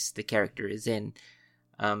space the character is in.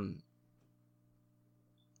 I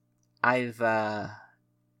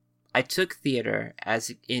took theater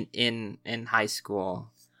as in high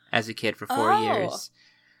school as a kid for 4 years.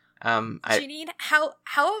 Janine, how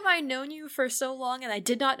have I known you for so long and I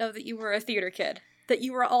did not know that you were a theater kid? That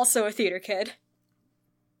you were also a theater kid?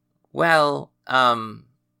 Well, I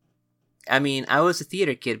mean, I was a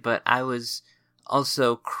theater kid, but I was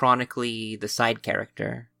also chronically the side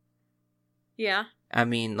character. Yeah. I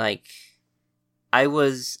mean, like, I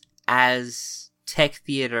was as tech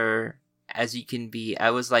theater as you can be.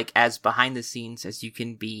 I was, like, as behind the scenes as you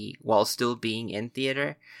can be while still being in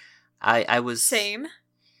theater. I was... Same.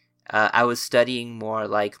 I was studying more,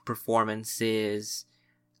 like, performances.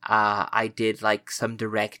 I did, like, some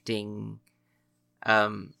directing.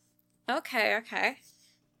 Okay.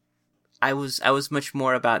 I was much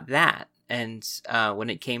more about that. And when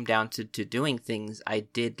it came down to doing things, I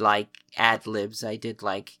did, like, ad-libs. I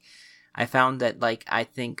found that, like, I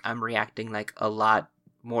think I'm reacting, like, a lot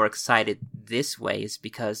more excited this way is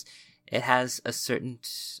because it has a certain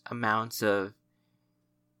amount of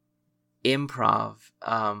improv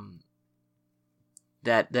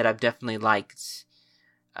that I've definitely liked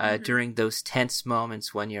during those tense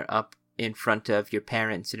moments when you're up in front of your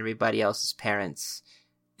parents and everybody else's parents.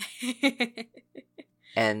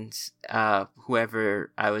 And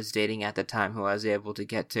whoever I was dating at the time, who I was able to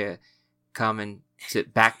get to come and to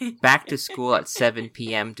back to school at 7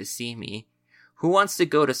 p.m. to see me. Who wants to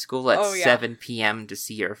go to school at 7 p.m. to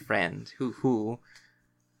see your friend? Who?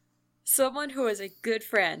 Someone who is a good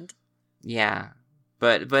friend. Yeah.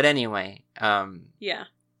 But anyway, yeah.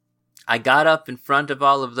 I got up in front of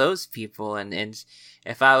all of those people, and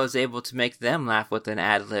if I was able to make them laugh with an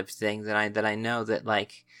ad-lib thing, that I know that,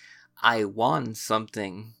 like, I won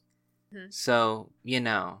something. Mm-hmm. So,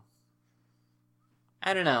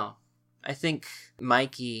 I don't know. I think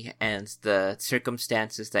Mikey and the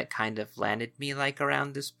circumstances that kind of landed me, like,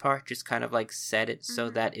 around this part just kind of, like, set it so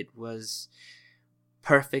that it was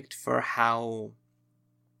perfect for how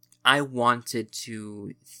I wanted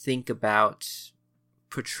to think about,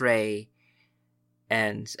 portray,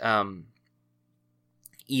 and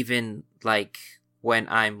even, like, when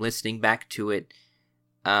I'm listening back to it,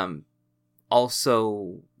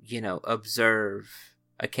 also, observe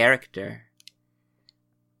a character.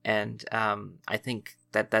 And I think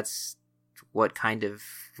that's what kind of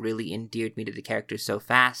really endeared me to the character so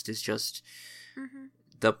fast, is just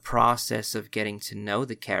the process of getting to know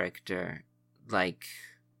the character. Like,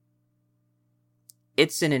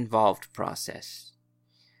 it's an involved process.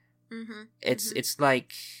 It's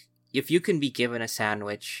like, if you can be given a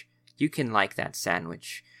sandwich, you can like that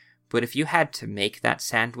sandwich. But if you had to make that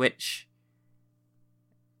sandwich,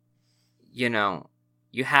 you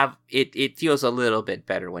have it feels a little bit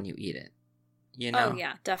better when you eat it. Oh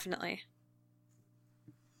yeah, definitely.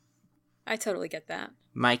 I totally get that.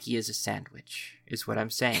 Mikey is a sandwich, is what I'm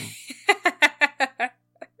saying.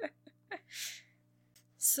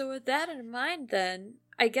 So with that in mind, then,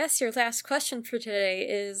 I guess your last question for today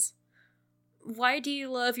is, why do you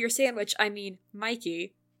love your sandwich, I mean,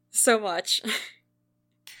 Mikey, so much?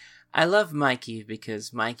 I love Mikey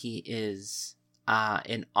because Mikey is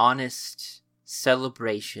an honest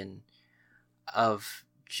celebration of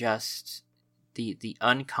just the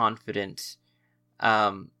unconfident,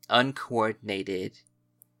 uncoordinated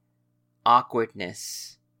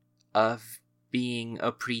awkwardness of being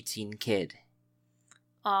a preteen kid.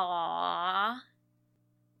 Aww.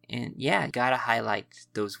 And yeah, gotta highlight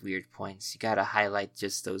those weird points. You gotta highlight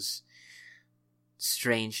just those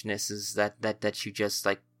strangenesses that you just,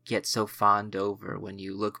 like, get so fond over when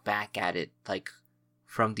you look back at it, like,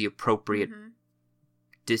 from the appropriate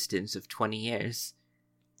distance of 20 years.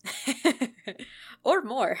 Or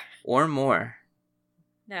more. Or more.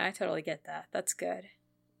 No, I totally get that. That's good.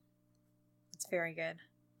 That's very good.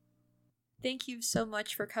 Thank you so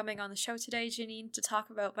much for coming on the show today, Janine, to talk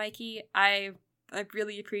about Mikey. I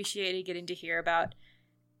really appreciated getting to hear about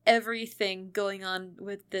everything going on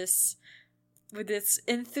with this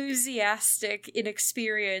enthusiastic,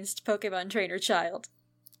 inexperienced Pokemon trainer child.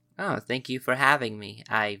 Oh, thank you for having me.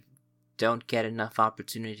 I don't get enough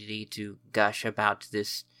opportunity to gush about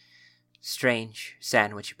this strange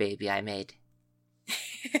sandwich baby I made.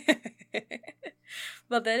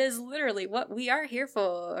 Well, that is literally what we are here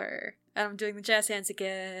for. And I'm doing the jazz hands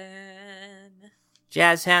again.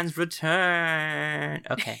 Jazz hands return.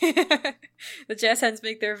 Okay. The jazz hands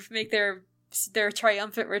make their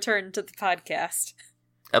triumphant return to the podcast.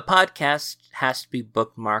 A podcast has to be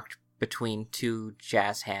bookmarked between two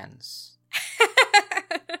jazz hands.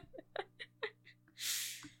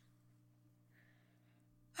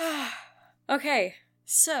 Okay,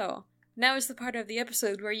 so now is the part of the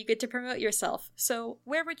episode where you get to promote yourself. So,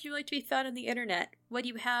 where would you like to be found on the internet? What do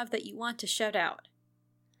you have that you want to shout out?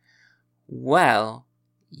 Well,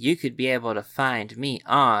 you could be able to find me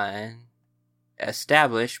on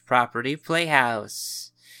Established Property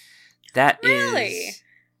Playhouse. That really?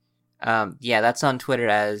 Yeah, that's on Twitter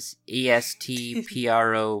as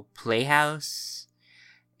ESTPRO Playhouse.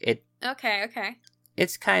 Okay.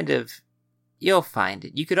 It's kind of, you'll find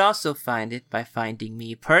it. You could also find it by finding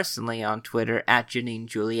me personally on Twitter at Janine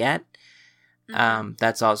Juliet.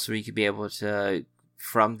 That's also where you could be able to,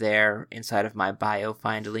 from there, inside of my bio,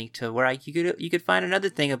 find a link to where you could find another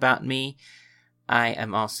thing about me. I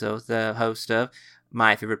am also the host of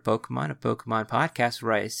My Favorite Pokemon, a Pokemon podcast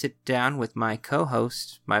where I sit down with my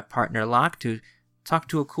co-host, my partner Locke, to talk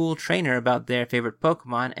to a cool trainer about their favorite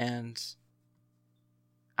Pokemon, and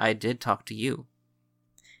I did talk to you.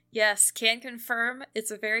 Yes, can confirm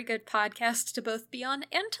it's a very good podcast to both be on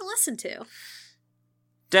and to listen to.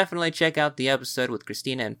 Definitely check out the episode with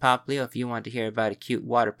Christina and Poplio if you want to hear about a cute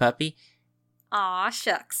water puppy. Aw,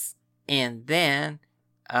 shucks. And then,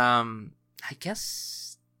 I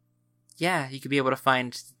guess, yeah, you could be able to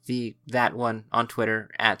find that one on Twitter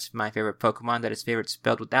at my favorite Pokemon. That is favorite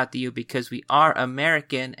spelled without the U because we are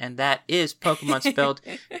American, and that is Pokemon spelled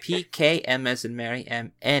PKM as in Mary,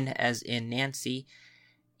 MN as in Nancy.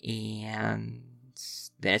 And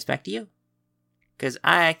then it's back to you. Because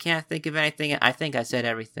I can't think of anything. I think I said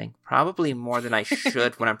everything. Probably more than I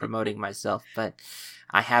should when I'm promoting myself, but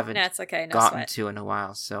I haven't gotten to in a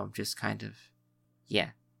while, so I'm just kind of, yeah.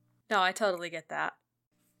 No, I totally get that.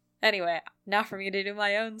 Anyway, now for me to do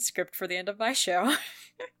my own script for the end of my show.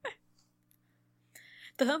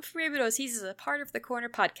 The Home for Wayward OCs is a part of the Corner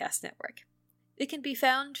Podcast Network. It can be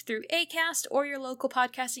found through Acast or your local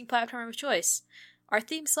podcasting platform of choice. Our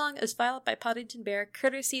theme song is Violet by Poddington Bear,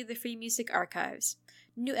 courtesy of the Free Music Archives.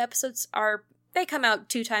 New episodes they come out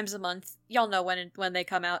 2 times a month. Y'all know when they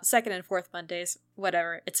come out, 2nd and 4th Mondays.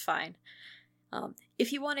 Whatever, it's fine.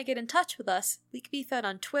 If you want to get in touch with us, we can be found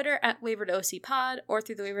on Twitter at WaywardOCPod or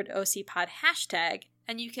through the WaywardOCPod hashtag,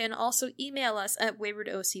 and you can also email us at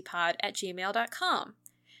waywardocpod@gmail.com.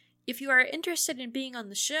 If you are interested in being on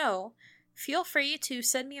the show, feel free to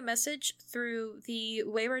send me a message through the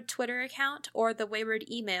Wayward Twitter account or the Wayward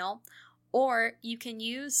email, or you can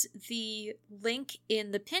use the link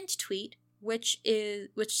in the pinned tweet, which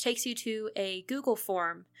takes you to a Google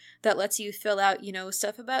form that lets you fill out,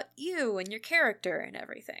 stuff about you and your character and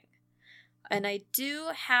everything. And I do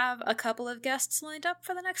have a couple of guests lined up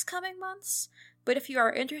for the next coming months, but if you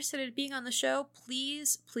are interested in being on the show,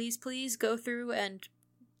 please, please, please go through and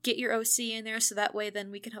get your OC in there so that way then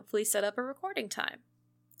we can hopefully set up a recording time.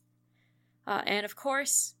 And of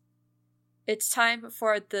course, it's time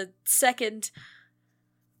for the second,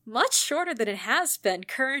 much shorter than it has been,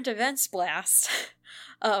 current events blast.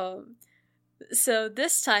 So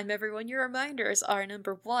this time, everyone, your reminders are: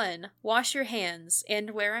 number 1, wash your hands and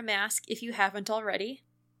wear a mask if you haven't already.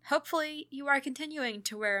 Hopefully, you are continuing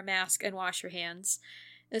to wear a mask and wash your hands,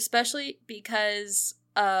 especially because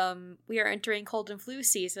we are entering cold and flu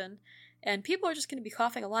season, and people are just going to be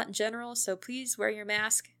coughing a lot in general, so please wear your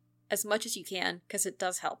mask as much as you can, because it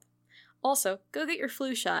does help. Also, go get your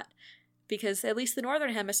flu shot, because at least the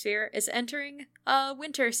Northern Hemisphere is entering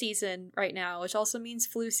winter season right now, which also means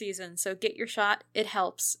flu season, so get your shot, it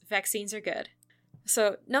helps. Vaccines are good.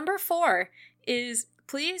 So, number 4 is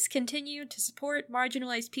please continue to support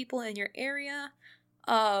marginalized people in your area.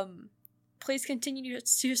 Please continue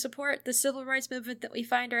to support the civil rights movement that we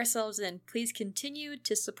find ourselves in. Please continue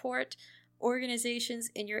to support organizations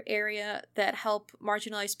in your area that help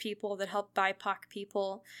marginalized people, that help BIPOC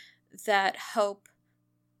people, that help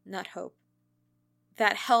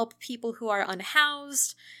people who are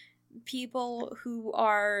unhoused, people who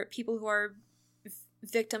are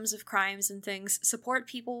victims of crimes and things. Support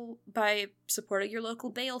people by supporting your local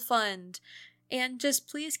bail fund, and just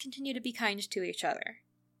please continue to be kind to each other.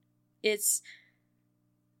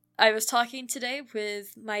 I was talking today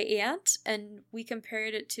with my aunt, and we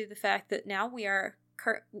compared it to the fact that now we are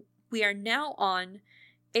now on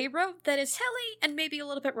a road that is hilly and maybe a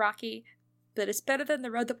little bit rocky, but it's better than the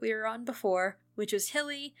road that we were on before, which was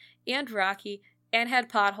hilly and rocky and had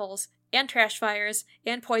potholes and trash fires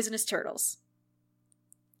and poisonous turtles.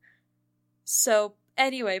 So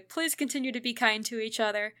anyway, please continue to be kind to each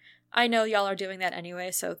other. I know y'all are doing that anyway,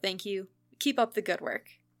 so thank you. Keep up the good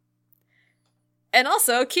work. And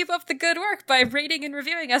also, keep up the good work by rating and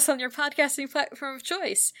reviewing us on your podcasting platform of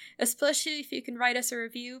choice, especially if you can write us a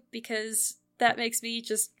review, because that makes me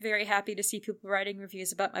just very happy to see people writing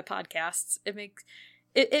reviews about my podcasts. It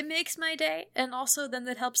makes my day, and also then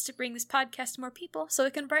that helps to bring this podcast to more people, so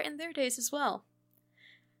it can brighten their days as well.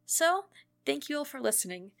 So, thank you all for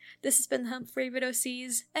listening. This has been the Home for Wayward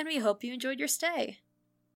OCs, and we hope you enjoyed your stay.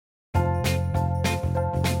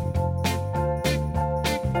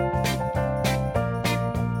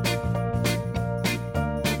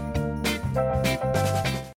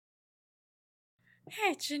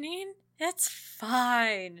 Hey, Janine, it's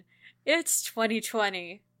fine. It's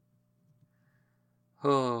 2020.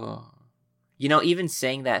 Oh. Even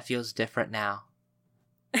saying that feels different now.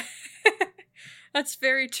 That's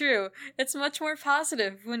very true. It's much more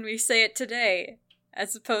positive when we say it today,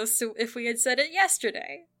 as opposed to if we had said it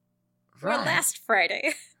yesterday. Right. Or last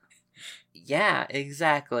Friday. Yeah,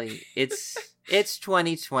 exactly. It's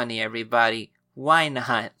 2020, everybody. Why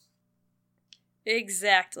not?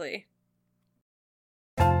 Exactly.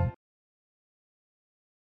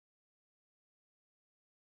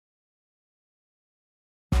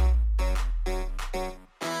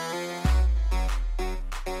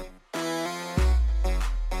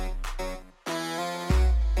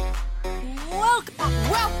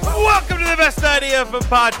 Welcome to the best idea of a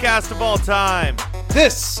podcast of all time.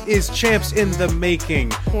 This is Champs in the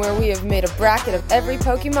Making, where we have made a bracket of every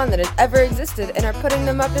Pokemon that has ever existed and are putting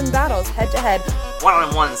them up in battles head-to-head.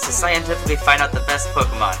 One-on-ones to scientifically find out the best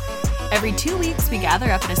Pokemon. Every 2 weeks, we gather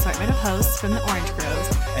up an assortment of hosts from the Orange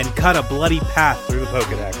Grove and cut a bloody path through the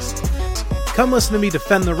Pokedex. Come listen to me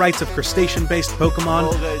defend the rights of crustacean-based Pokemon.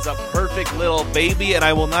 Olga is a perfect little baby, and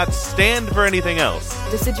I will not stand for anything else.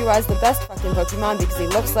 Decidueye's the best fucking Pokemon because he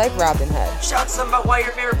looks like Robin Hood. Shout some about why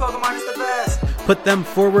your favorite Pokemon is the best. Put them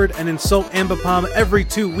forward and insult Ambipom every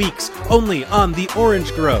 2 weeks, only on the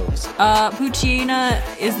Orange Groves. Poochyena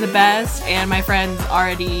is the best, and my friends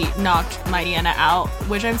already knocked Mightyena out,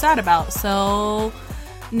 which I'm sad about, so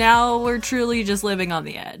now we're truly just living on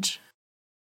the edge.